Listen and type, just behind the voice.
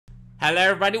Hello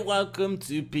everybody, welcome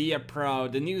to Be a Pro,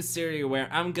 the new series where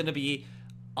I'm gonna be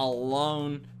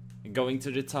alone going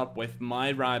to the top with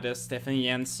my rider Stefan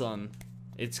Jensen.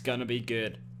 It's gonna be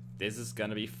good. This is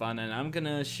gonna be fun and I'm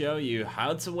gonna show you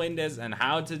how to win this and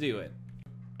how to do it.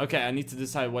 Okay, I need to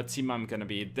decide what team I'm gonna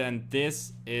be. Then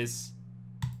this is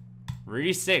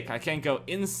really sick. I can go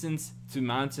instant to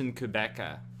Mountain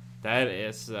Quebeca. That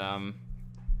is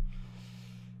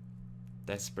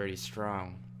that's pretty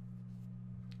strong.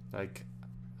 Like,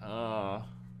 oh,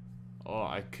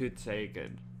 I could take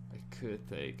it.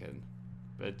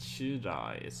 But should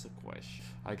I? Is the question.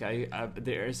 Like,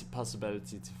 there is a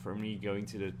possibility for me going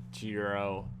to the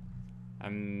Giro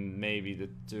and maybe the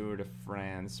Tour de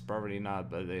France. Probably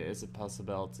not, but there is a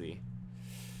possibility.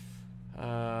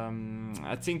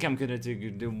 I think I'm gonna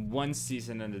do one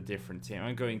season in a different team.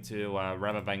 I'm going to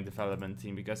Rabobank development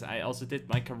team because I also did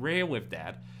my career with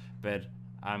that, but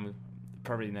I'm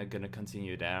probably not gonna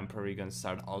continue that. I'm probably gonna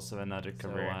start also another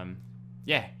career. So,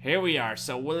 yeah, here we are.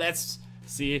 So let's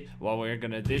see what we're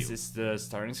gonna do. This is the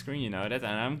starting screen, you know that, and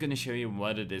I'm gonna show you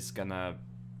what it is gonna,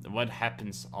 what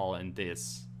happens all in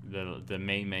this, the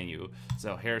main menu.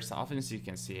 So here's the offense. You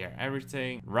can see here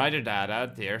everything. Rider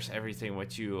data. There's everything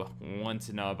what you want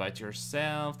to know about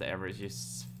yourself. The average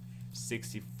is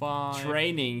 65.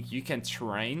 Training, you can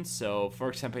train. So for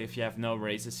example, if you have no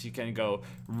races, you can go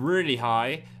really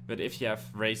high, but if you have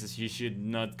races, you should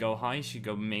not go high. You should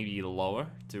go maybe lower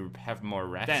to have more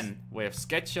reps. Then we have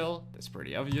schedule. That's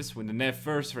pretty obvious. When the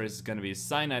first race is going to be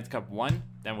Cyanide Cup 1.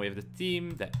 Then we have the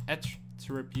team, the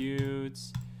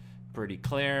attributes, pretty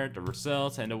clear, the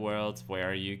results, and the world,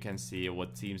 where you can see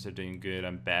what teams are doing good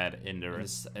and bad in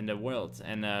the world.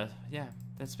 And yeah,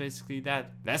 that's basically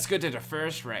that. Let's go to the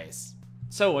first race.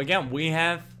 So again, we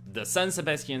have the San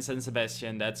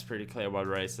Sebastian. That's pretty clear what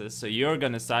race is. So you're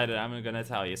gonna decide it. I'm gonna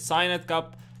tell you. Cyanide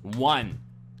Cup 1.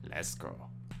 Let's go.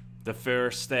 The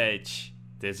first stage.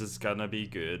 This is gonna be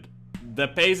good. The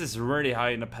pace is really high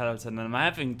in the peloton and I'm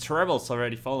having troubles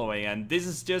already following, and this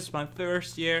is just my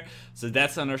first year, so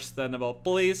that's understandable.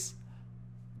 Please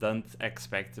don't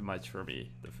expect too much from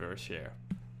me the first year.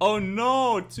 Oh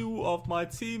no, 2 of my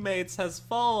teammates has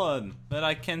fallen, but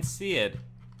I can't see it.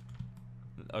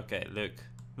 Okay,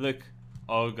 look.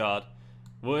 Oh god.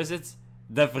 Who is it?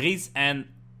 De Vries and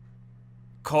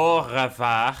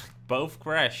Korevaar both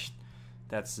crashed.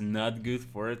 That's not good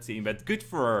for a team, but good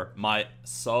for my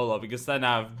solo, because then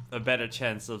I have a better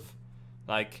chance of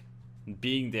like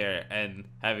being there and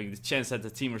having the chance that the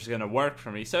team is gonna work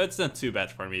for me. So it's not too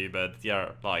bad for me, but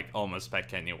you're like almost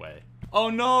back anyway. Oh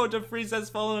no, De Vries has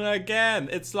fallen again.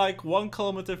 It's like 1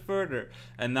 kilometer further,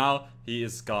 and now he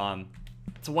is gone.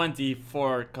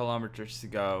 24 kilometers to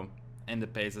go, and the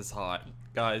pace is high.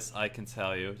 Guys, I can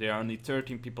tell you, there are only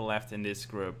 13 people left in this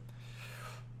group.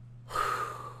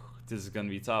 This is gonna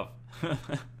be tough.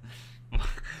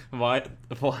 Why?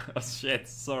 Oh shit,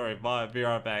 sorry, bye, be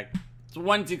right back.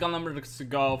 20 kilometers to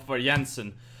go for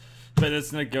Jensen, but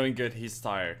it's not going good, he's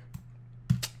tired.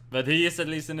 But he is at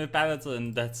least in the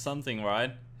peloton, that's something,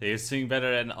 right? He is doing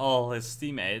better than all his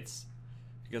teammates,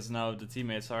 because now the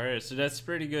teammates are here, so that's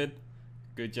pretty good.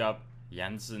 Good job,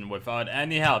 Jensen, without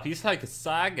any help. He's like a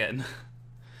Sagan.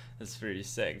 That's pretty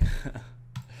sick.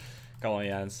 Come on,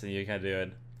 Jensen, you can do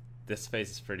it. This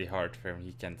space is pretty hard for him,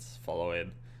 he can't follow it.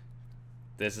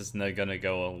 This is not gonna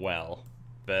go well,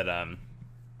 but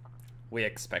we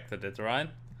expected it, right?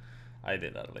 I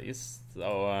did at least.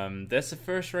 So that's the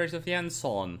first race of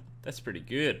Jensen. That's pretty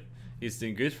good. He's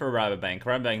doing good for Rabobank.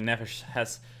 Rabobank never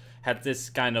has had this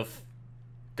kind of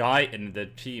guy in the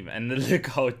team, and look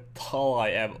how tall I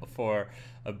am for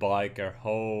a biker.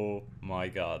 Oh my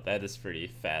god, that is pretty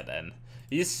fat. And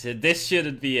this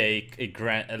shouldn't be a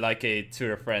grand, like a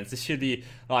Tour de France. This should be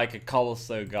like a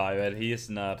cobblestone guy, but he is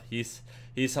not. He's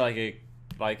like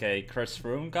a Chris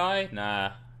Froome guy.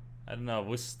 Nah, I don't know.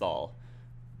 Who's tall?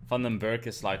 Van den Berg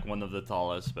is like one of the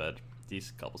tallest, but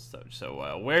he's cobblestone.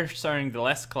 So we're starting the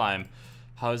last climb.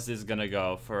 How's this gonna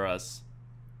go for us?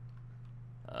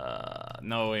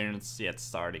 No, we're not yet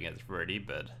starting it really,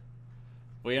 but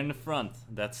we're in the front.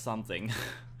 That's something.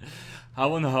 I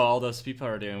wonder how all those people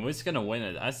are doing. Who's gonna win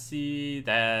it? I see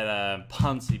that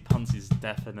Ponzi's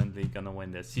definitely gonna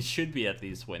win this. He should be at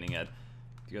least winning it,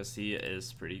 because he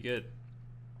is pretty good.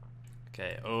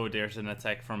 Okay, oh, there's an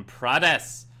attack from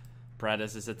Prades.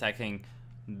 Prades is attacking.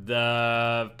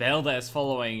 The Belda is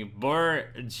following.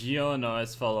 Borgiono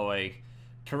is following.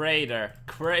 Crater,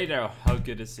 how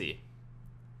good is he?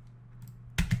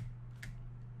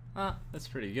 Ah, that's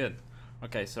pretty good.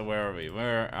 Okay, so where are we? We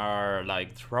are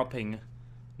like dropping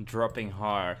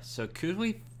hard. So could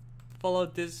we follow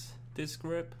this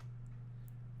group?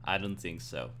 I don't think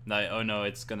so. No, oh no,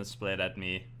 it's gonna split at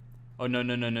me. Oh no,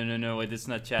 no, no, no, no, no, it is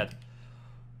not yet.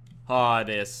 Oh, it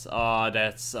is. Oh,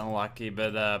 that's unlucky,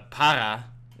 but Para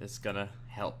is gonna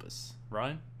help us,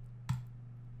 right?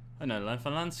 Oh no,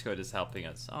 Van Landskot is helping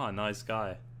us. Oh, nice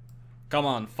guy. Come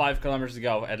on, 5 kilometers to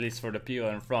go, at least for the people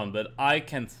in front, but I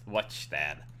can't watch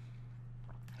that.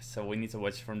 So we need to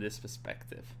watch from this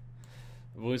perspective.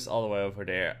 Who's all the way over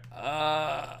there?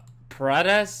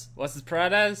 Prades? Was it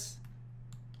Prades?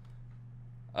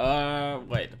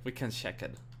 Wait, we can check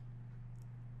it.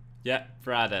 Yeah,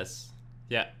 Prades.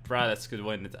 Yeah, Prades could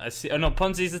win it. I see. Oh no,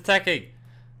 Ponzi's attacking.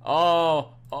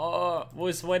 Oh,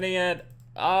 who's winning it?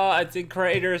 Oh, I think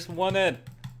Craters won it.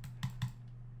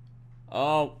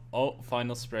 Oh,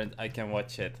 final sprint. I can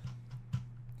watch it.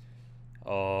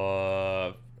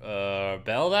 Belda?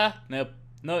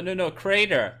 No,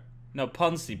 Crater. No,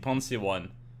 Ponzi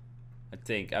won. I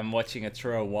think. I'm watching it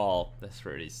through a wall. That's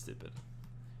really stupid.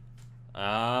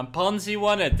 Ponzi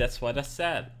won it. That's what I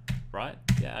said. Right?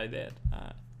 Yeah, I did.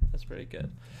 That's pretty good.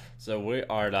 So we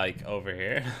are like over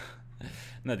here.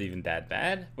 Not even that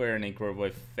bad. We're in a group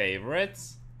with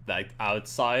favorites. Like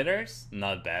outsiders.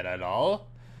 Not bad at all.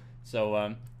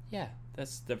 So, yeah.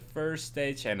 That's the first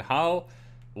stage. And how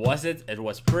was it? It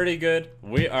was pretty good.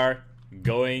 We are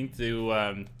going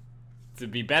to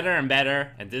be better and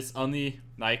better. And this only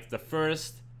like the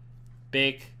first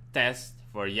big test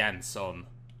for Jansson.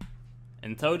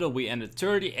 In total, we ended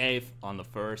 38th on the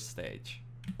first stage.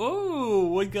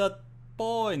 Ooh, we got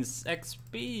points,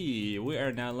 XP. We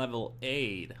are now level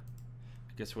 8.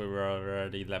 Because we were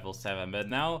already level 7. But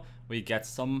now we get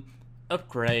some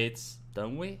upgrades,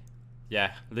 don't we?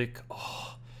 Yeah, look.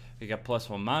 Oh, we got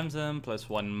 +1 mountain,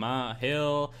 +1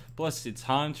 hill, plus the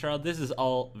time trial. This is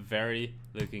all very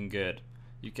looking good.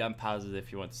 You can pause it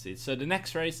if you want to see it. So the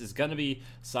next race is gonna be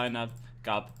Sign Up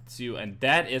Cup 2, and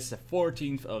that is the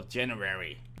 14th of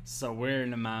January. So we're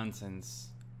in the mountains.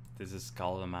 This is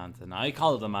called a mountain. I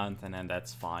call it a mountain, and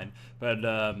that's fine. But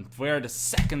we're the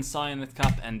second Sign Up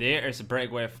Cup, and there is a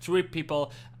breakaway of 3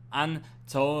 people: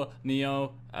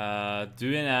 Antonio,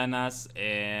 Duenas,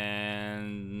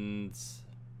 and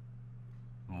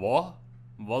Walla,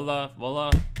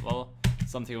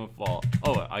 something with Wall.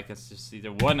 Oh, I can just see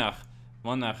the Wanner.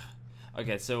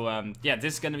 Okay, so yeah,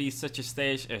 this is gonna be such a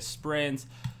stage, a sprint.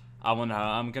 I wonder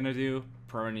how I'm gonna do.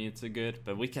 Probably not too good,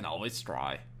 but we can always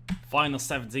try. Final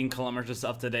 17 kilometers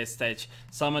of today's stage.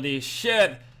 Somebody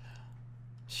should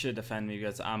defend me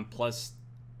because I'm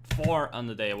 +4 on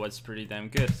the day. It was pretty damn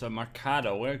good. So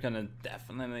Mercado, we're gonna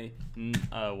definitely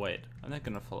wait. I'm not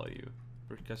gonna follow you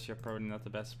because you're probably not the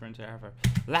best sprinter ever.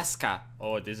 Laska.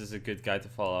 Oh, this is a good guy to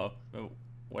follow.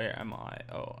 Where am I?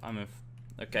 Oh, I'm in.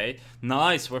 Okay,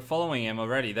 nice. We're following him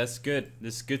already. That's good.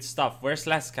 This is good stuff. Where's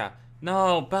Laska?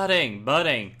 No, budding,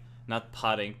 not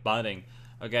putting, budding.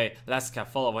 Okay, Laska,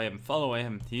 follow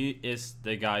him. He is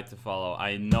the guy to follow.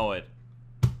 I know it.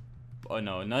 Oh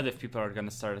no, not if people are gonna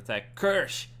start attack.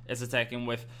 Kirsch is attacking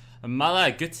with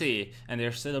Malaguti, and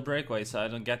there's still a breakaway, so I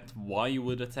don't get why you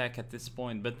would attack at this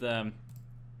point. But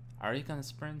are you gonna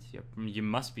sprint? You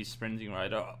must be sprinting,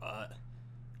 right?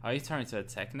 Are you trying to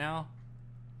attack now?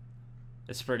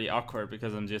 It's pretty awkward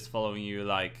because I'm just following you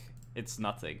like it's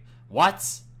nothing.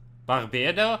 What?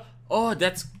 Barbedo? Oh,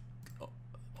 that's...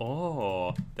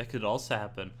 Oh, that could also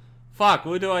happen. Fuck,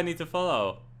 who do I need to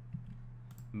follow?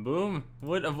 Boom.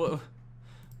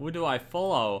 Who do I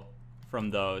follow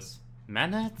from those?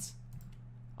 Manet?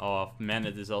 Oh,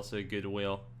 Manet is also a good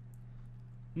wheel.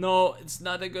 No, it's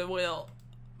not a good wheel.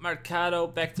 Mercado,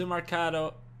 back to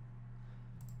Mercado.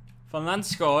 Van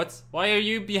Landskot, why are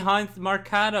you behind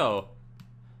Mercado?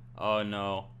 Oh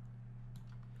no.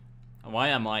 Why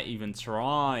am I even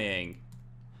trying?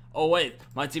 Oh wait,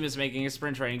 my team is making a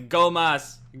sprint train. Go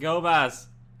Mas!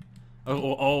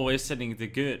 Oh, we're setting the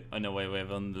good. Oh no, wait, we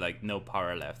have like no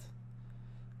power left.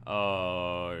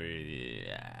 Oh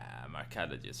yeah,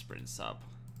 Mercado just sprints up.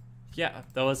 Yeah,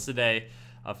 that was the day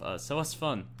of us. That was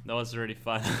fun. That was really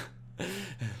fun.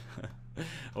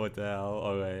 What the hell?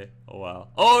 Okay. Oh wow.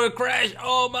 Oh, the crash!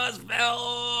 Oh, Mas fell!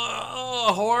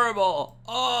 Oh, horrible!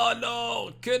 Oh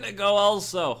no! Couldn't go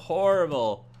also.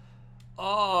 Horrible.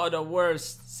 Oh, the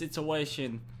worst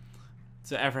situation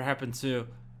to ever happen to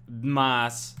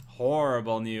Mas.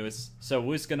 Horrible news. So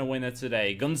who's gonna win it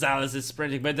today? Gonzalez is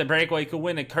sprinting, but the breakaway could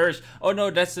win it. Kirsch. Oh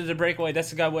no, that's the breakaway. That's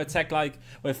the guy who attacked like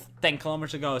with 10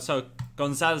 kilometers ago. So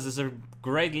Gonzalez is a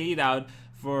great lead out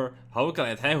for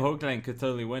Hoogland. Hey, Hoogland could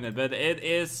totally win it, but it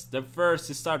is the first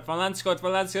to start. Van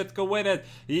Landskot could win it.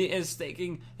 He is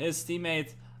taking his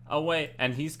teammate away,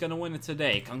 and he's gonna win it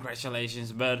today.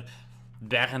 Congratulations, but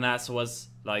Bernas was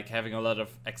like having a lot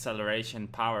of acceleration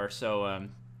power, so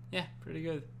yeah, pretty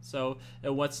good. So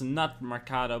it was not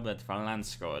Mercado but Van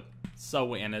Lanschoot. So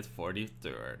we ended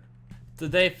 43rd.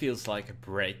 Today feels like a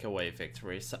breakaway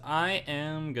victory, so I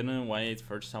am gonna wait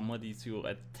for somebody to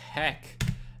attack,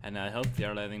 and I hope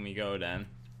they're letting me go then.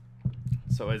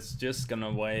 So it's just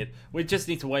gonna wait. We just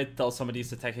need to wait till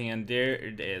somebody's attacking, and there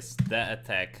it is, the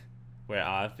attack where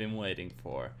I've been waiting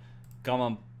for. Come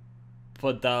on,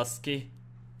 Podolski.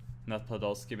 Not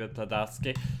Podolski, but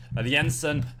Podolski.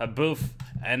 Jensen, a Booth,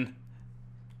 and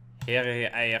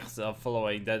here are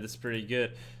following. That is pretty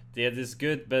good. That is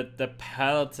good, but the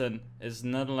peloton is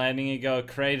not letting it go.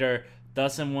 Crater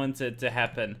doesn't want it to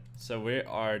happen, so we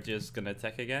are just gonna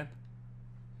attack again.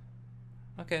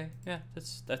 Okay, yeah,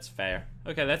 that's fair.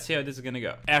 Okay, let's see how this is gonna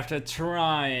go. After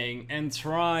trying and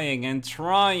trying and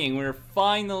trying, we're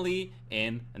finally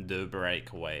in the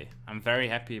breakaway. I'm very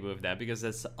happy with that because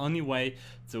that's the only way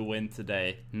to win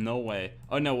today. No way.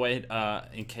 Oh no, wait.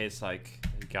 In case like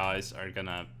guys are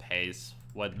gonna pace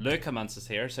what Leukemans is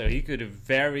here, so he could do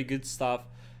very good stuff.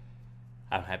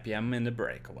 I'm happy I'm in the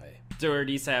breakaway.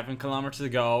 37 kilometers to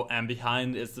go, and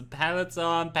behind is the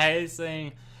peloton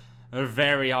pacing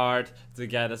very hard to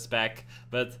get us back,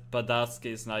 but Podolski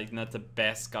is like not the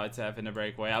best guy to have in the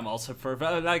breakaway. I'm also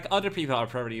like other people are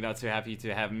probably not too happy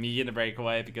to have me in the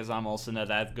breakaway because I'm also not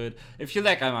that good. If you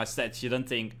look at my stats, you don't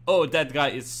think, oh, that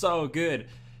guy is so good.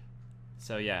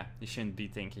 So yeah, you shouldn't be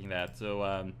thinking that.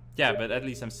 So yeah, but at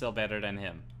least I'm still better than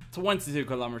him. 22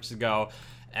 kilometers to go,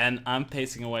 and I'm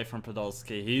pacing away from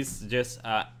Podolski. He's just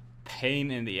a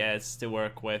pain in the ass to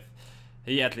work with.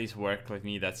 He at least worked with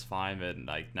me, that's fine, but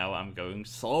like now I'm going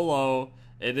solo.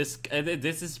 This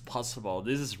is possible.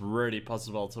 This is really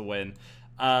possible to win.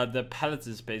 The pallet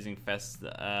is pacing fast.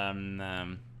 Yeah,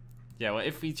 well,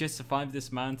 if we just survive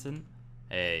this mountain,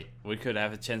 hey, we could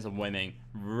have a chance of winning.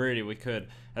 Really, we could.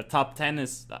 A top 10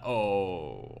 is...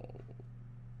 Oh.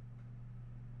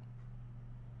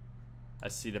 I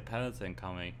see the peloton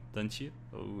coming, don't you?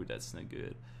 Oh, that's not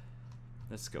good.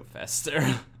 Let's go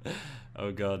faster.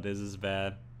 Oh god, this is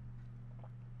bad.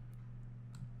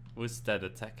 Who's that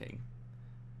attacking?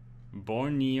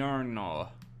 Borniarno.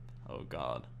 Oh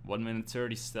god. 1 minute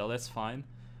 30 still, that's fine.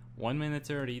 1 minute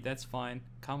 30, that's fine.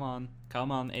 Come on,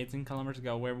 come on, 18 kilometers to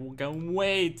go. We're going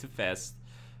way too fast.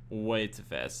 Way too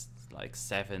fast. Like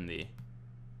 70.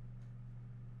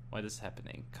 What is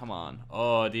happening? Come on.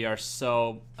 Oh, they are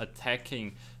so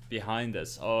attacking behind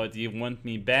us. Oh, do you want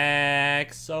me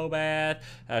back so bad?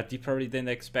 They probably didn't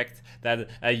expect that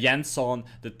Jansson,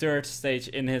 the third stage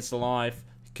in his life,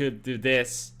 could do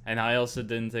this, and I also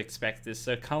didn't expect this.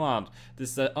 So come on,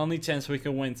 this is the only chance we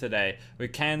can win today. We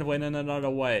can't win in another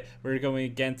way. We're going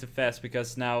again too fast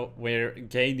because now we're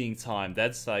gaining time.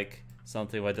 That's like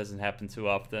something that doesn't happen too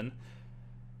often.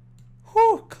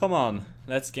 Whew, come on,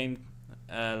 let's gain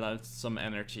some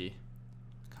energy.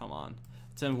 Come on.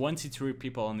 23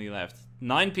 people only left.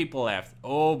 9 people left.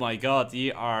 Oh my god,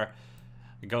 they are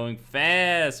going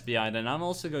fast behind, and I'm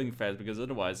also going fast because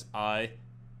otherwise I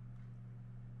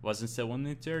wasn't still 1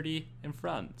 minute 30 in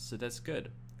front, so that's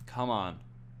good. Come on.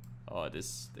 Oh,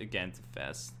 this again too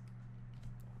fast.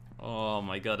 Oh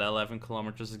my god, 11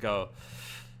 kilometers to go.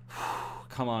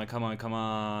 Come on, come on, come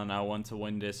on. I want to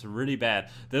win this really bad.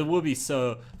 That would be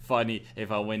so funny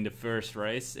if I win the first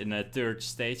race in a third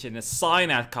stage in a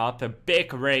Cyanide Cup, a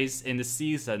big race in the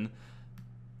season.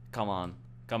 Come on,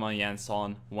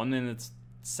 Jansson. 1 minute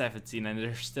 17, and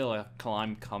there's still a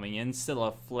climb coming in, still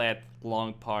a flat,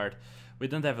 long part. We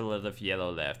don't have a lot of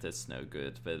yellow left, that's no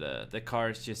good. But the car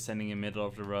is just standing in the middle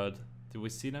of the road. Do we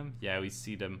see them? Yeah, we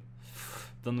see them.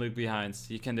 Don't look behind.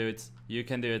 You can do it. You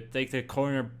can do it. Take the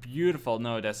corner. Beautiful.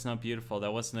 No, that's not beautiful.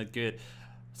 That was not good.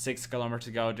 6 kilometers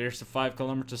to go. There's the 5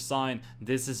 kilometer sign.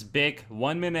 This is big.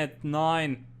 1 minute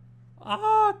 9.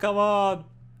 Ah, come on.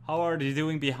 How are they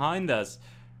doing behind us?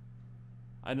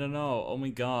 I don't know. Oh my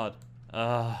god.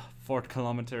 4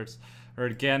 kilometers. We're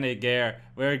getting there.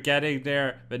 We're getting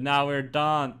there. But now we're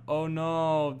done. Oh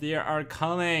no. They are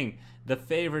coming. The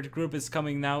favorite group is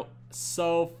coming now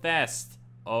so fast.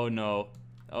 Oh no.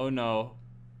 Oh no.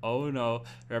 Oh no.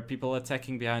 There are people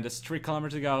attacking behind us. 3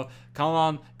 kilometers to go. Come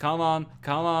on. Come on.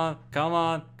 Come on. Come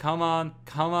on. Come on.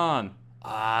 Come on.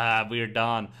 Ah, we're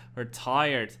done. We're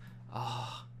tired.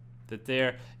 Ah, that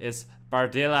there is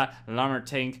Bardella,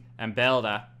 Lamertink, and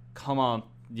Belda. Come on,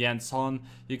 Jansson.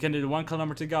 You can do the 1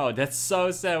 kilometer to go. That's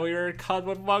so sad. We were caught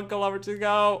with 1 kilometer to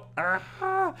go.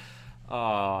 Ah.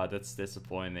 Oh, that's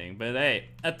disappointing. But hey,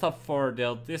 at top 4,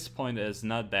 this point is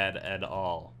not bad at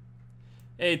all.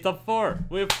 Hey, top 4,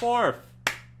 we're 4th.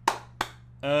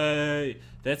 Hey,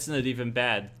 that's not even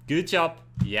bad. Good job,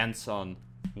 Jansson.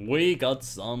 We got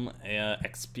some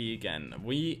XP again.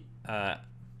 We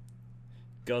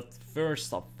got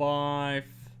first of 5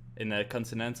 in a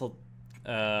continental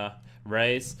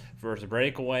race first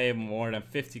breakaway, more than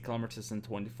 50 kilometers in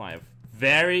 25.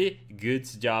 Very good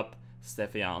job,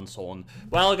 Steffansson.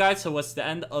 Well, guys, so what's the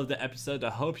end of the episode. I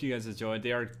hope you guys enjoyed.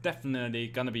 There are definitely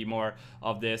gonna be more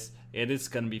of this. It is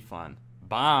gonna be fun.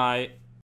 Bye.